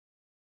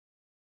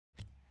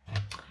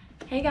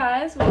Hey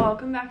guys,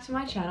 welcome back to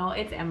my channel.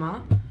 It's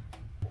Emma.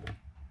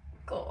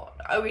 God,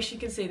 I wish you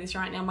could see this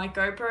right now. My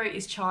GoPro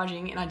is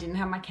charging and I didn't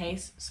have my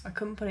case, so I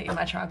couldn't put it in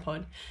my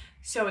tripod.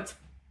 So it's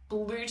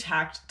blue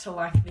tacked to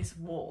like this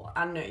wall.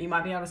 I don't know, you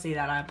might be able to see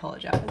that, I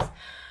apologize.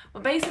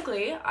 But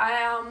basically,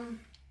 I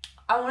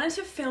wanted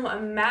to film a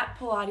mat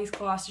Pilates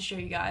class to show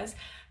you guys,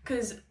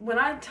 because when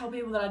I tell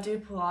people that I do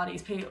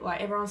Pilates, people, like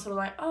everyone's sort of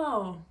like,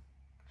 oh,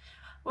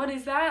 what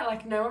is that?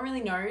 Like no one really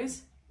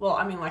knows. Well,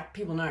 I mean, like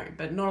people know,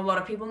 but not a lot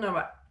of people know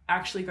what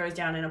actually goes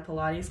down in a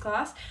Pilates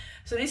class.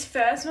 So this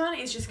first one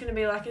is just going to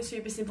be like a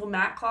super simple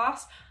mat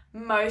class.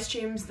 Most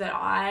gyms that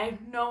I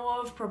know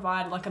of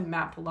provide like a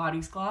mat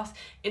Pilates class.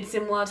 It's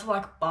similar to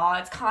like bar.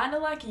 It's kind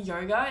of like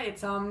yoga.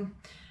 It's a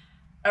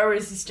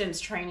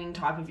resistance training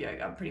type of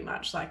yoga, pretty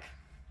much. Like,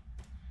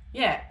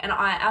 yeah, and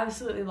I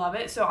absolutely love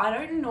it. So I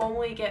don't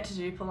normally get to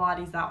do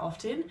Pilates that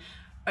often,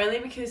 only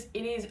because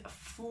it is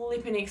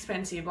flipping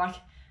expensive. Like,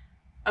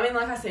 I mean,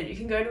 like I said, you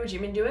can go to a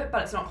gym and do it,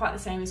 but it's not quite the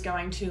same as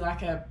going to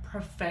like a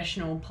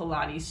professional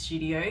Pilates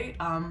studio.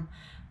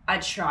 I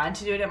tried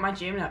to do it at my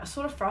gym and it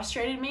sort of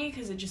frustrated me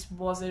because it just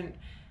wasn't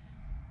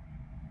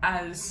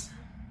as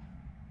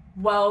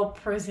well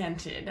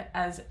presented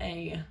as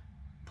a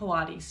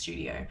Pilates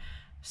studio.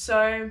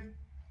 So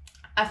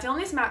I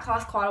filmed this mat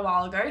class quite a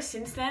while ago.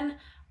 Since then,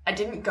 I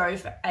didn't go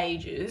for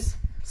ages.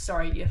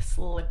 Sorry, you're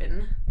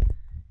slipping.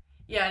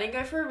 Yeah, I didn't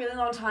go for a really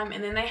long time,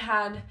 and then they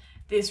had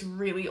this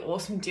really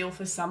awesome deal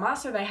for summer.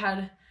 So they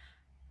had,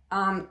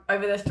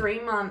 over the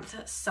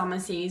 3-month summer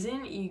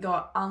season, you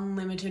got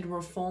unlimited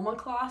reformer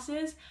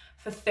classes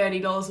for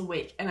 $30 a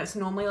week, and it's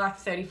normally like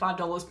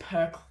 $35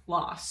 per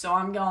class. So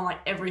I'm going like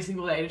every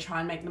single day to try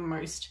and make the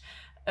most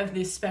of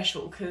this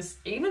special, because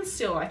even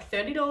still, like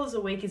 $30 a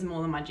week is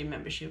more than my gym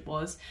membership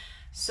was.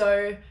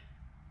 So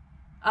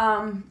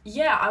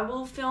yeah, I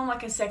will film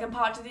like a second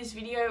part to this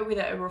video with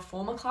a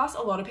reformer class.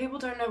 A lot of people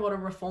don't know what a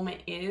reformer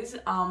is,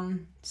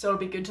 so it'll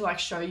be good to like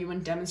show you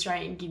and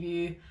demonstrate and give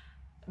you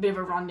a bit of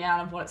a rundown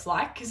of what it's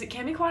like, because it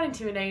can be quite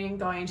intimidating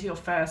going into your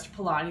first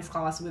Pilates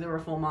class with a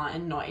reformer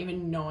and not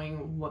even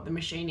knowing what the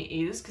machine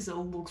is, because it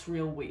looks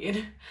real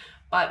weird.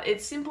 But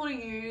it's simple to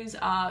use,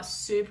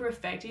 super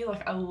effective.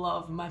 Like, I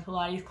love my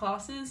Pilates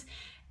classes.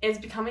 It's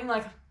becoming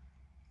like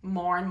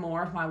more and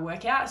more of my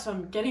workout, so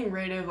I'm getting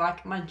rid of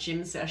like my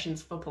gym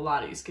sessions for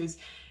Pilates, because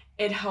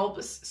it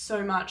helps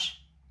so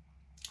much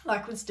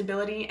like with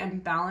stability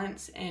and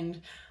balance and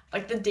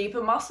like the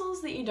deeper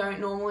muscles that you don't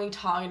normally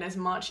target as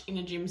much in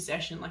a gym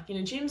session. Like in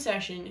a gym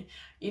session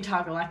you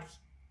target like,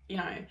 you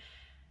know,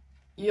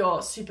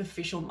 your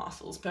superficial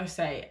muscles per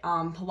se.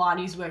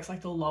 Pilates works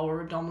like the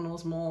lower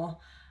abdominals more.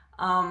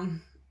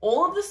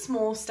 All of the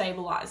small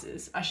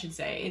stabilizers, I should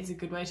say, it's a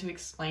good way to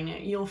explain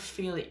it. You'll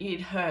feel it,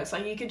 it hurts.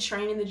 Like you could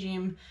train in the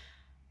gym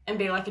and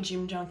be like a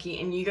gym junkie,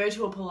 and you go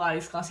to a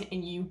Pilates class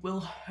and you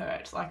will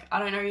hurt. Like, I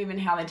don't know even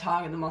how they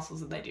target the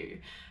muscles that they do.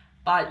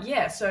 But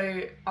yeah,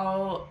 so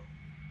I'll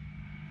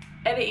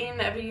edit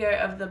in a video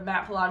of the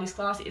mat Pilates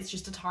class. It's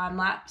just a time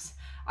lapse.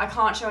 I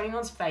can't show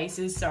anyone's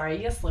faces. Sorry,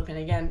 you're slipping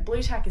again.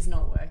 Blue tack is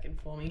not working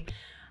for me.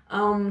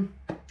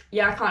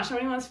 Yeah, I can't show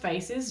anyone's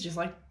faces, just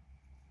like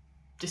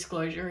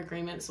disclosure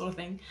agreement sort of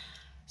thing.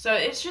 So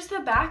it's just the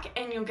back,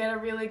 and you'll get a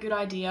really good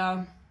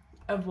idea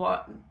of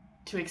what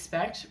to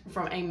expect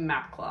from a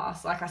mat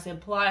class. Like I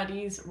said,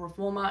 Pilates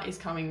reformer is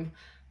coming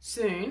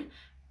soon.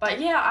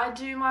 But yeah, I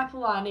do my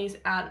Pilates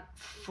at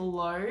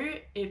Flow.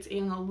 It's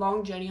in the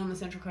Long Jetty on the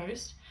Central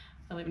Coast.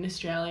 I live in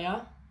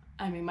Australia.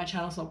 I mean, my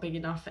channel's not big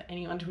enough for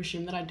anyone to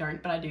assume that I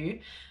don't, but I do.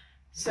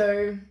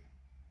 So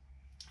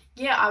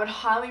yeah, I would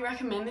highly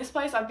recommend this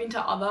place. I've been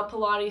to other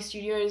Pilates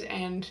studios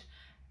and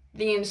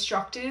the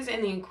instructors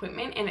and the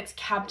equipment, and it's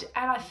capped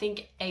at I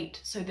think 8,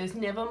 so there's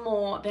never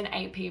more than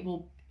 8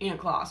 people in a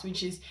class,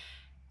 which is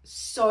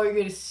so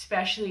good,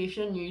 especially if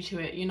you're new to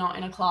it. You're not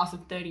in a class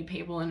of 30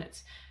 people and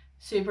it's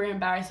super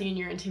embarrassing and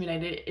you're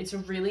intimidated. It's a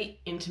really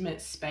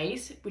intimate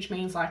space, which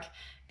means like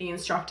the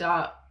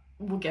instructor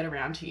will get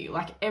around to you.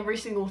 Like every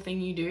single thing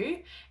you do,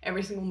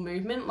 every single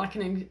movement, like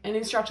an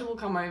instructor will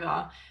come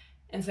over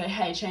and say,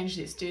 hey, change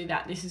this, do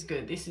that, this is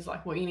good, this is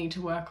like what you need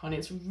to work on.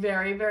 It's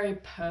very, very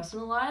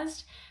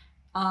personalized.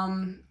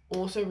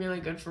 Also really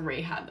good for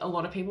rehab. A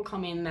lot of people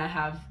come in that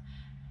have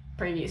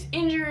previous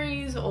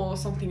injuries or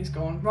something's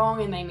gone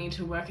wrong and they need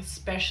to work,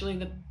 especially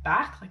the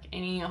back, like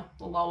any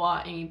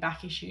lower, any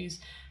back issues.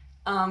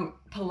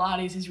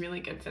 Pilates is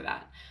really good for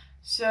that.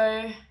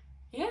 So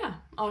yeah,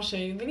 I'll show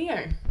you the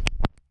video.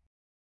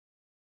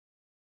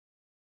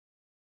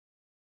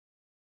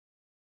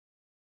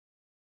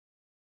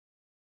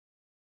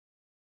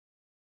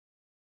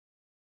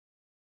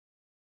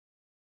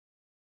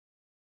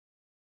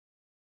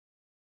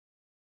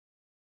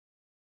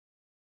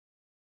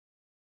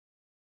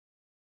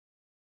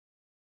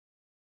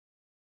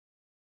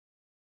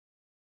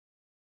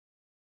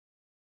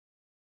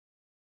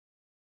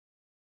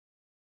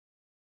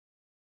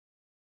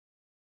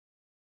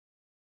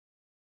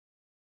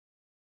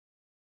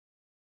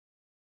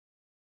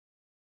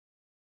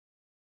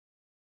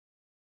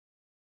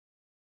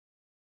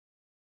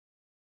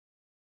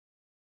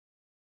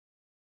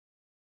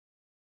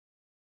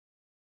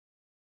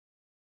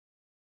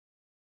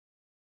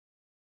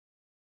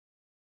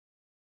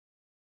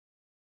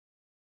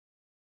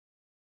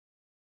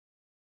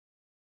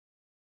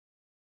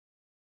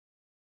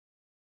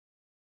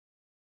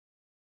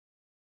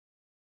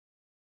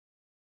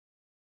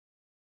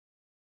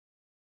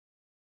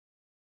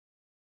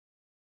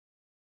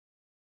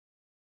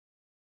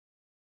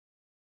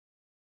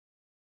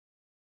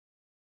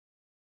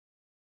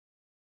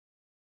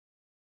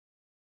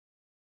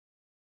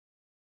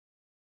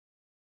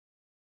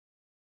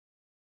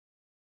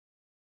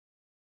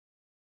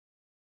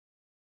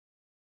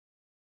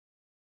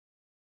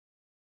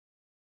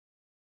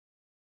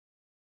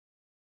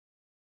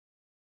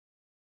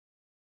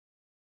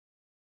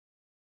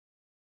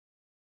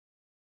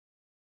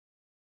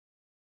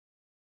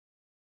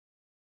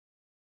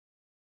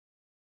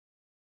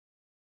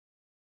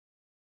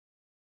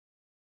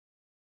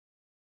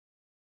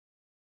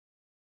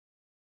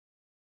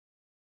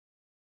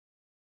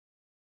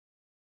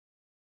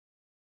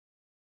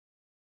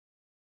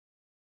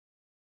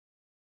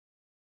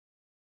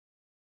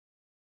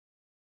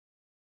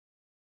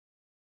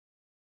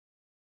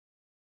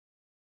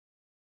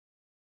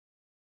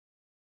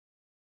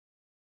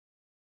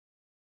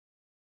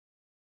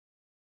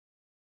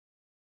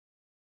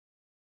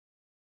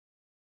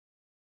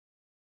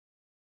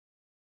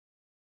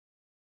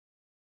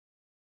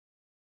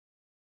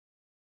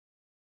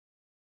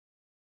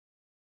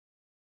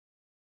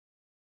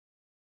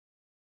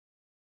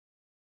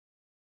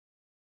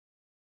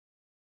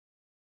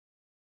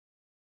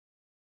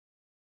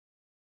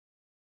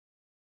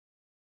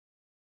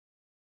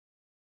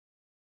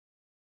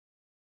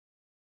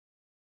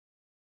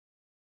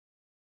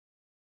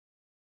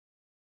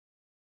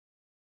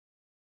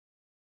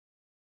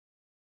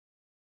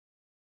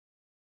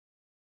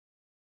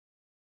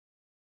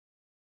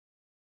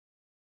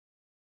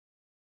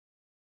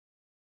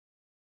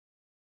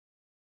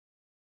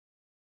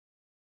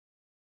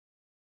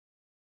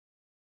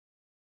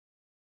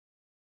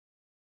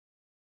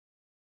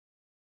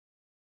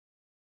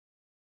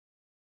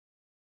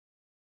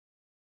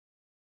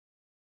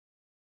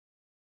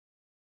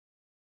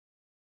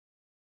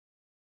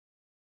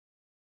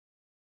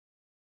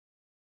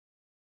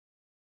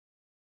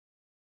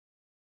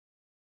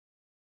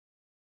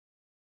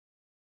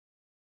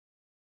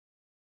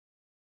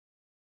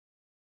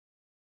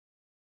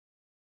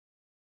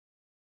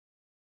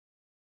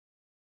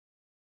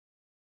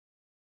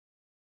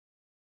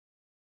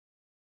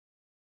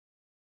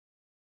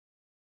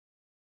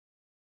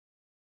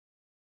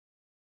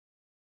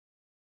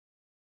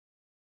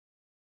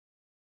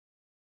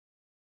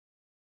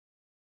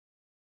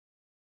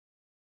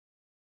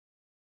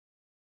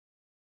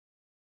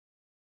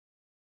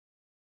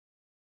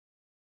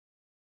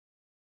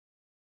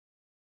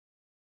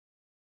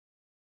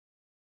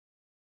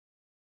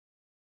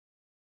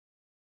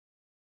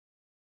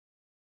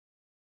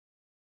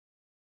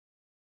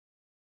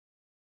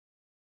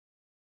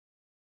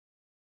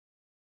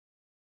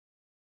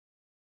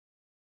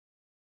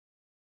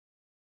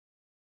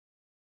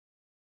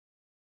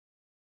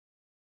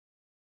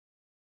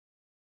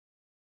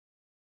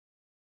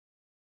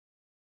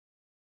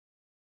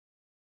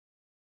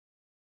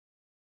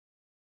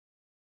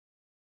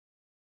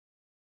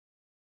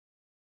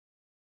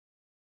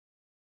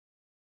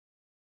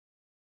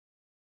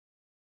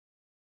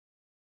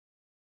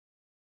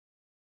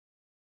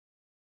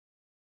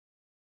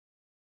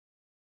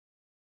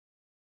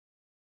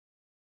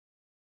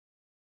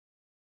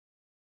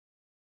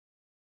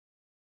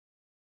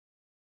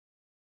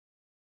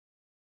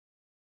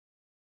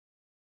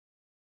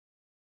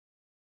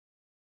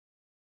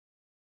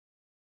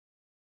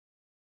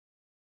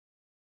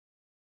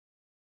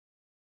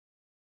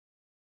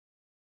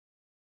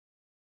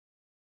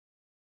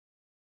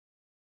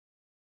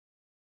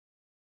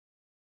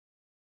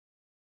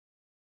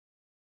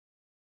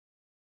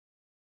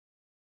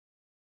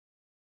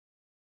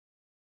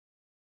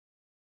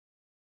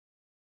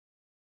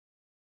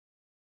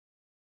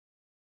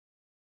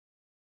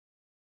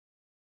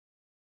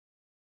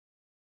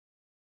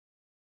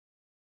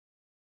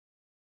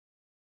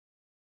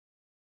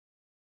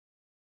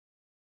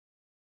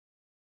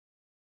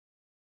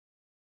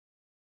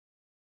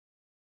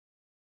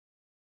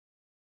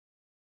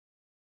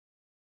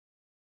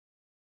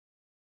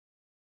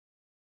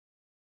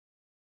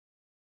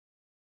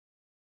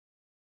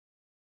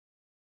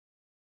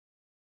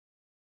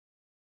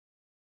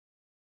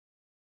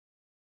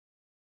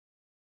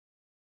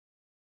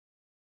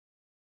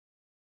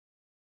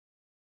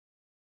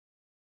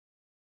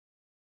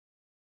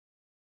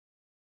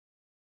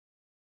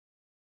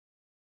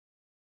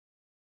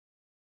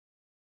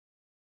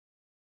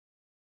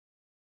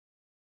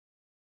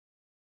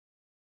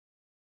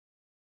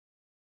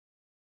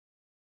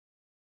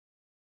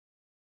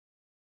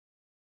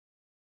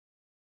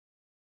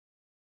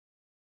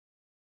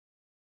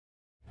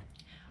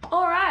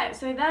 Alright,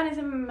 so that is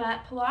a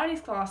mat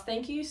Pilates class.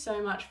 Thank you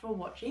so much for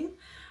watching.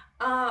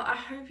 I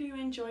hope you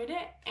enjoyed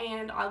it,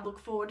 and I look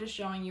forward to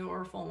showing you a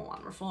reformer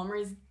one. Reformer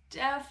is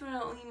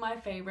definitely my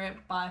favorite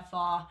by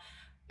far.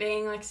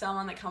 Being like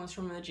someone that comes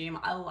from the gym,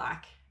 I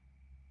like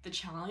the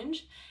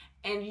challenge,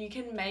 and you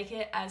can make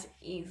it as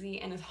easy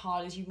and as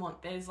hard as you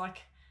want. There's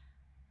like,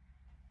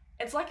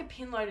 it's like a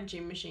pin loaded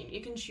gym machine.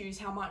 You can choose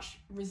how much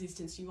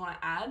resistance you want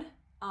to add,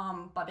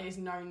 but there's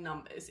no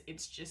numbers.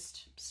 It's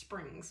just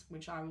springs,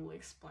 which I will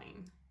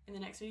explain in the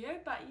next video.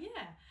 But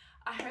yeah,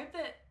 I hope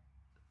that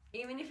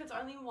even if it's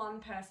only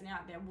one person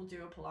out there will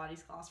do a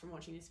Pilates class from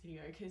watching this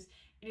video, because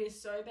it is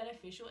so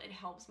beneficial. It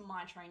helps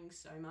my training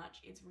so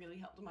much. It's really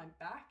helped my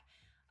back.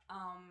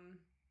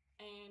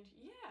 And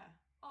yeah,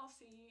 I'll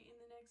see you in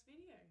the next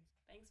video.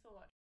 Thanks for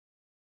watching.